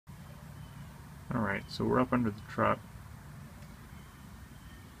Alright, so we're up under the truck,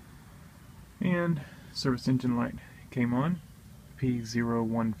 and service engine light came on,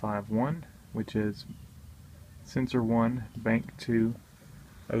 P0151, which is sensor 1, bank 2,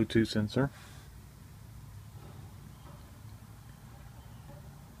 O2 sensor.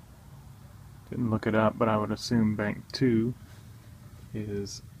 Didn't look it up, but I would assume bank 2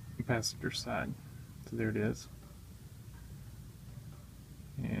 is passenger side. So there it is.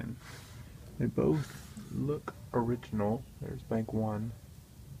 And they both look original. There's bank 1.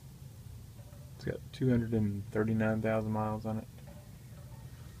 It's got 239,000 miles on it.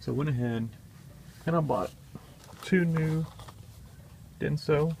 So I went ahead and I bought 2 new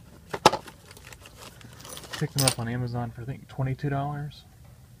Denso. Picked them up on Amazon for I think $22.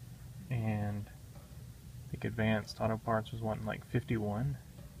 And I think Advanced Auto Parts was wanting like 51.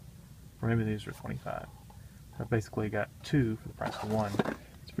 Or maybe these were 25. I basically got 2 for the price of 1.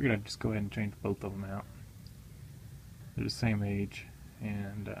 So I figured I'd just go ahead and change both of them out. They're the same age,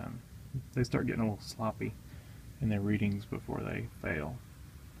 and they start getting a little sloppy in their readings before they fail.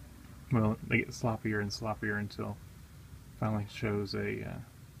 Well, they get sloppier and sloppier until it finally shows a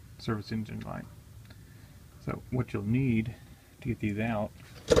service engine light. So what you'll need to get these out,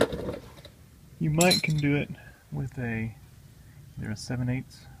 you can do it with either a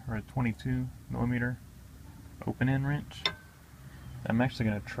 7/8 or a 22 millimeter open-end wrench. I'm actually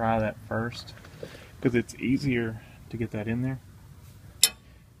going to try that first because it's easier to get that in there.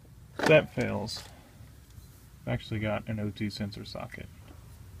 If that fails, I've actually got an O2 sensor socket.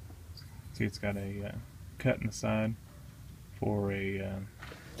 See, it's got a cut in the side for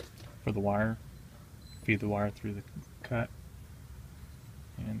the wire. Feed the wire through the cut,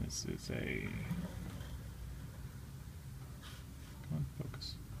 and this is a, come on,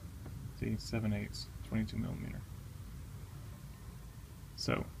 focus. See, 7/8, 22 millimeter.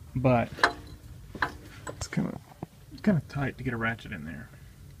 So, but it's kind of tight to get a ratchet in there.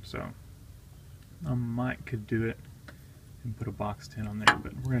 So I could do it and put a box tin on there,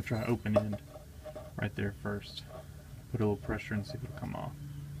 but we're gonna try open end right there first. Put a little pressure and see if it'll come off.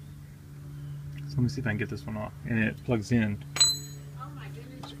 So let me see if I can get this one off. And it plugs in.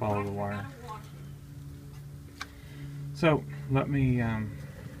 Just follow the wire. So let me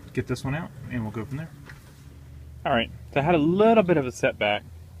get this one out and we'll go from there. Alright, so I had a little bit of a setback.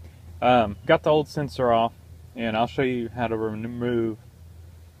 Got the old sensor off, and I'll show you how to remove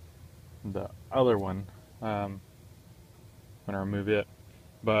the other one when I remove it.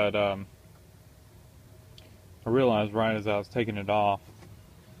 But I realized right as I was taking it off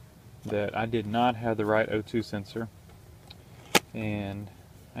that I did not have the right O2 sensor, and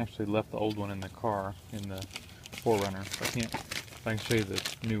actually left the old one in the car in the 4Runner. So I can show you the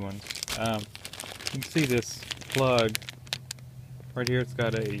new ones. You can see this plug right here. It's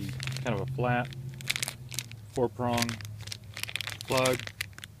got a kind of a flat 4-prong plug.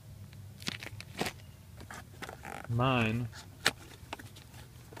 Mine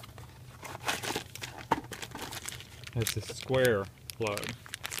has this square plug.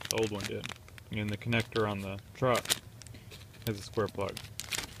 The old one did. And the connector on the truck has a square plug.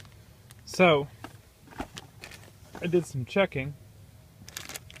 So I did some checking.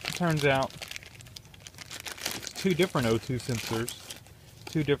 It turns out it's 2 different O2 sensors,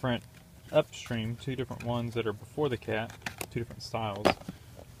 2 different upstream, 2 different ones that are before the cat, 2 different styles.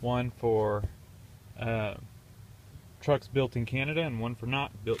 One for trucks built in Canada and one for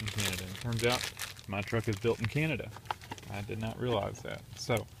not built in Canada. And it turns out my truck is built in Canada. I did not realize that.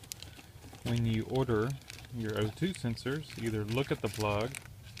 So when you order your O2 sensors, either look at the plug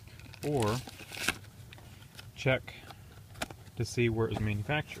or check to see where it was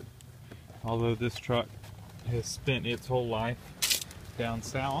manufactured. Although this truck has spent its whole life down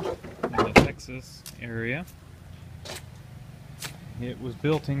south in the Texas area, it was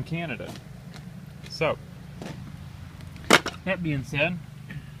built in Canada. So that being said,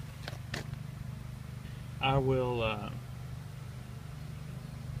 I'll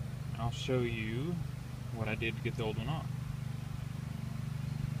show you what I did to get the old one off.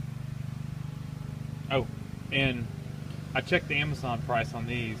 Oh, and I checked the Amazon price on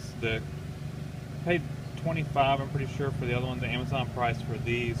these. I paid $25, I'm pretty sure, for the other ones. The Amazon price for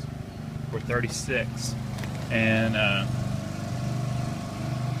these were $36, and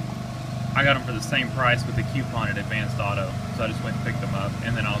I got them for the same price with the coupon at Advanced Auto. So I just went and picked them up,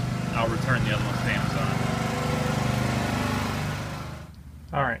 and then I'll return the other ones to Amazon.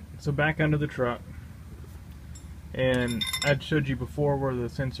 Alright, so back under the truck, and I'd showed you before where the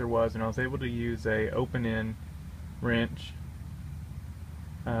sensor was, and I was able to use a open-end wrench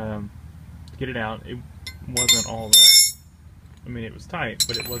to get it out. It wasn't all that, I mean, it was tight,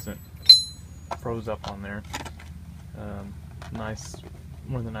 but it wasn't froze up on there.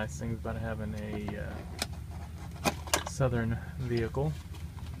 One of the nice things about having a southern vehicle.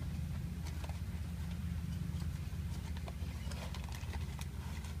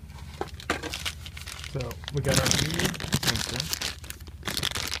 So we got our new sensor.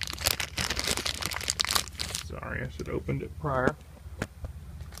 Sorry, I should have opened it prior.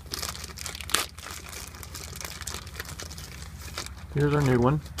 Here's our new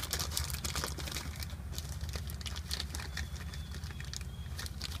one.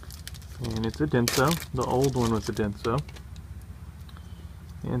 And it's a Denso. The old one was a Denso.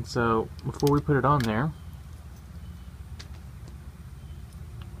 And so, before we put it on there,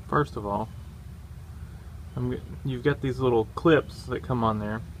 first of all, you've got these little clips that come on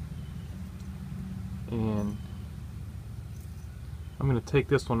there. And I'm going to take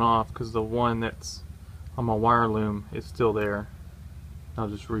this one off because the one that's on my wire loom is still there. I'll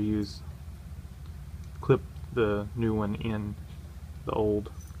just clip the new one in the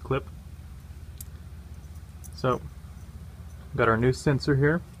old clip. So, got our new sensor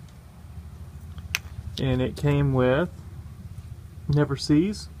here, and it came with never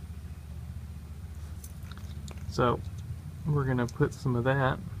sees. So we're going to put some of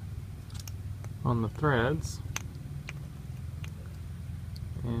that on the threads,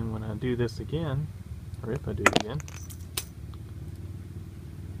 and when I do this again, or if I do it again,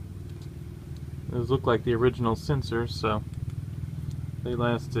 those look like the original sensors, so they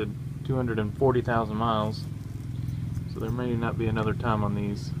lasted 240,000 miles. So there may not be another time on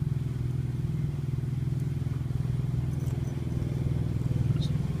these. Just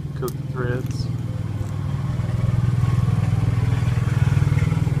coat the threads.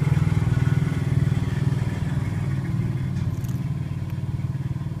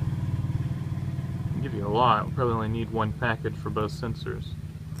 I'll give you a lot. We'll probably only need one package for both sensors.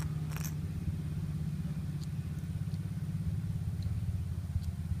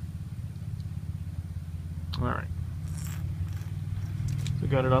 Alright. So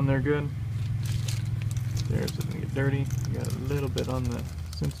got it on there good. There, so it doesn't get dirty. Got a little bit on the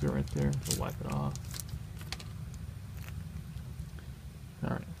sensor right there. We'll wipe it off.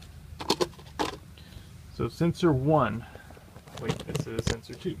 Alright. So sensor 1. Wait, this is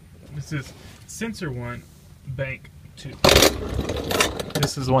sensor 2. This is sensor 1, bank 2.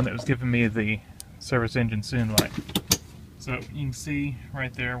 This is the one that was giving me the service engine soon light. So you can see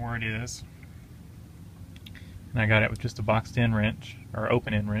right there where it is. And I got it with just a boxed in wrench, or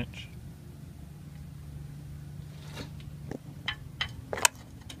open end wrench.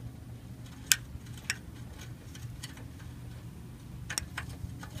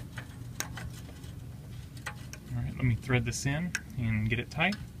 Alright, let me thread this in and get it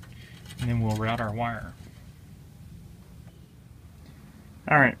tight, and then we'll route our wire.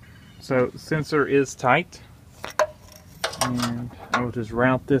 Alright, so sensor is tight, and I will just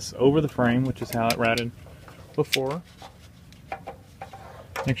route this over the frame, which is how it routed before.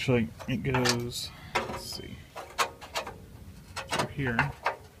 Actually, it goes, let's see, through here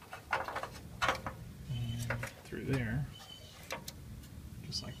and through there,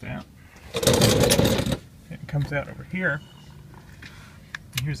 just like that. It comes out over here.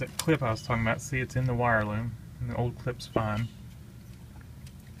 And here's that clip I was talking about. See, it's in the wire loom, and the old clip's fine.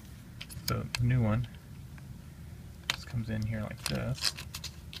 So the new one just comes in here like this.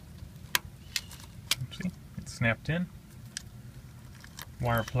 See? It's snapped in,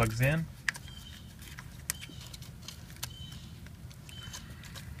 wire plugs in,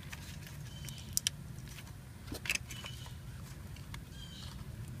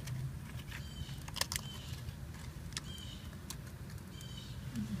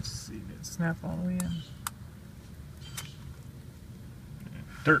 let's see, did it snap all the way in?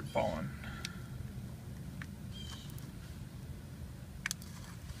 Dirt falling.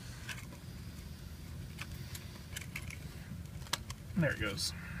 There it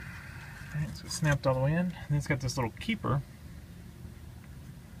goes. Alright, so it snapped all the way in. And it's got this little keeper.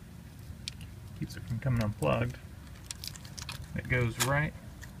 Keeps it from coming unplugged. It goes right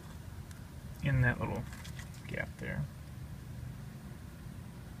in that little gap there.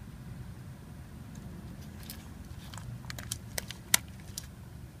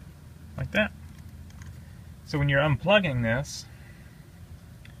 Like that. So when you're unplugging this,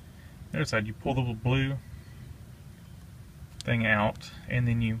 the other side, you pull the little blue thing out, and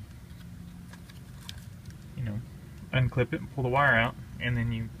then you unclip it and pull the wire out, and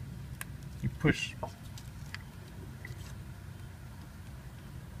then you push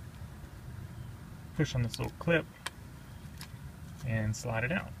on this little clip and slide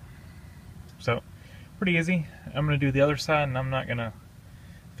it out. So pretty easy. I'm going to do the other side, and I'm not going to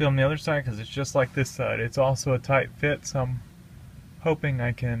film the other side because it's just like this side. It's also a tight fit, so I'm hoping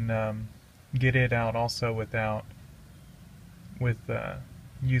I can get it out also with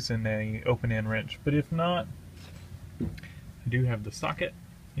using a open-end wrench. But if not, I do have the socket.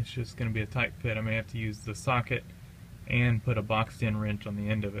 It's just going to be a tight fit. I may have to use the socket and put a boxed-in wrench on the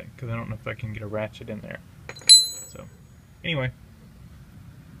end of it because I don't know if I can get a ratchet in there. So anyway,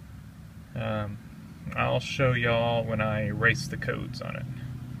 I'll show y'all when I erase the codes on it.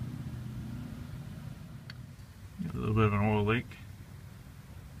 A little bit of an oil leak.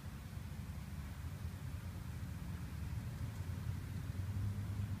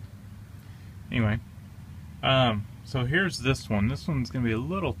 Anyway, so here's this one. This one's going to be a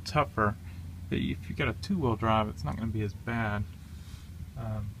little tougher. If you got a two-wheel drive, it's not going to be as bad.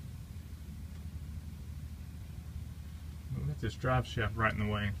 We've got this drive shaft right in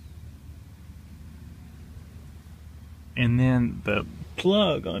the way. And then the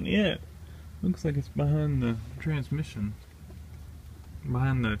plug on it looks like it's behind the transmission.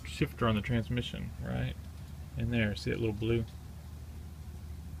 Behind the shifter on the transmission, right? In there, see that little blue?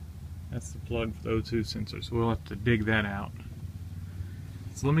 That's the plug for the O2 sensor, so we'll have to dig that out.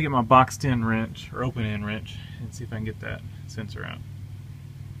 So let me get my boxed-in wrench, or open-end wrench, and see if I can get that sensor out.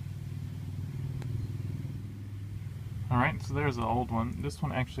 Alright, so there's the old one. This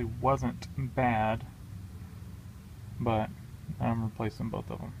one actually wasn't bad, but I'm replacing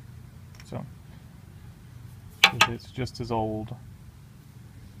both of them. So, it's just as old.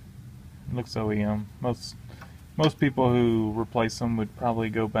 It looks OEM. Most people who replace them would probably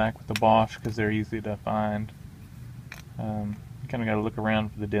go back with the Bosch because they're easy to find. You kind of got to look around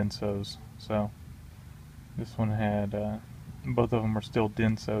for the Densos. So this one had, both of them are still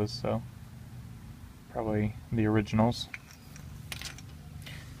Densos, so probably the originals.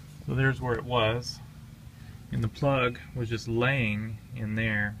 So there's where it was, and the plug was just laying in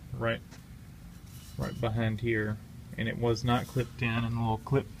there, right behind here, and it was not clipped in, and the little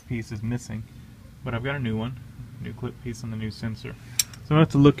clip piece is missing. But I've got a new one. New clip piece on the new sensor. So I have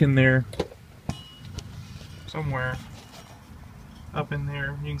to look in there somewhere up in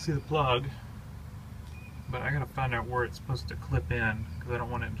there. You can see the plug, but I gotta find out where it's supposed to clip in because I don't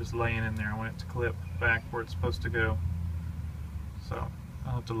want it just laying in there. I want it to clip back where it's supposed to go. So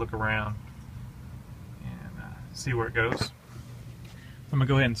I'll have to look around and see where it goes. So I'm gonna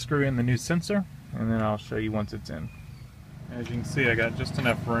go ahead and screw in the new sensor, and then I'll show you once it's in. As you can see, I got just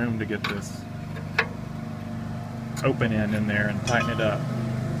enough room to get this open end in there and tighten it up.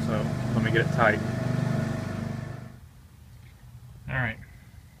 So let me get it tight. Alright.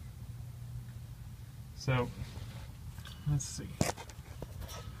 So let's see.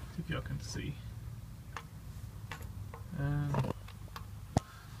 If y'all can see. Let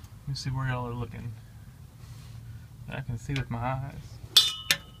me see where y'all are looking. I can see with my eyes.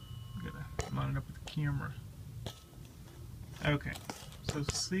 I'm gonna line it up with the camera. Okay. So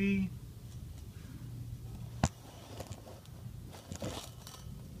see.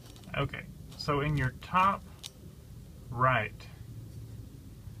 Okay, so in your top right,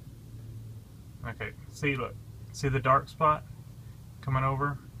 okay, see, look, see the dark spot coming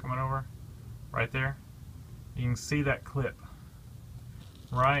over, right there? You can see that clip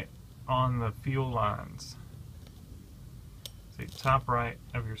right on the fuel lines. See, top right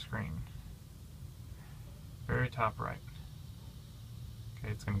of your screen. Very top right.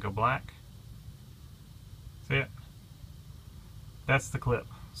 Okay, it's going to go black. See it? That's the clip.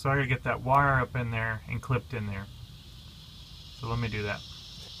 So I gotta get that wire up in there and clipped in there. So let me do that.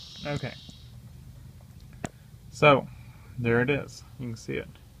 Okay. So there it is. You can see it.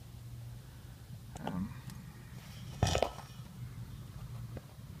 Come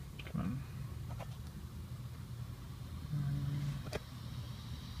on.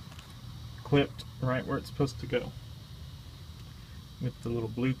 Clipped right where it's supposed to go, with the little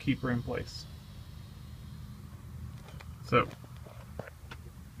blue keeper in place. So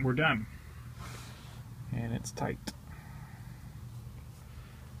we're done, and it's tight.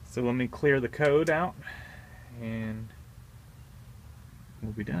 So let me clear the code out and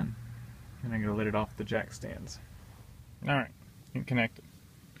we'll be done. And I'm going to let it off the jack stands. Alright, and connect it.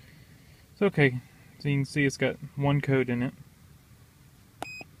 So okay, so you can see it's got one code in it.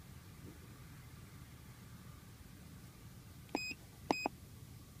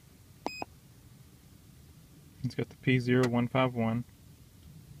 It's got the P0151.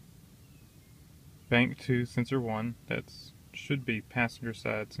 Bank 2 sensor 1, that should be passenger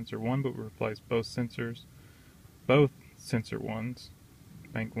side sensor 1, but we replaced both sensors, both sensor 1s,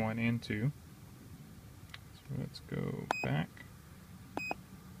 bank 1 and 2. So let's go back,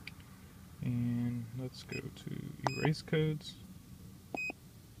 and let's go to erase codes,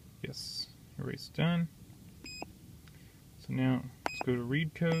 Yes, erase done. So now let's go to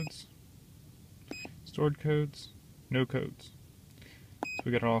read codes, stored codes, no codes. So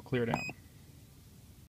we got it all cleared out.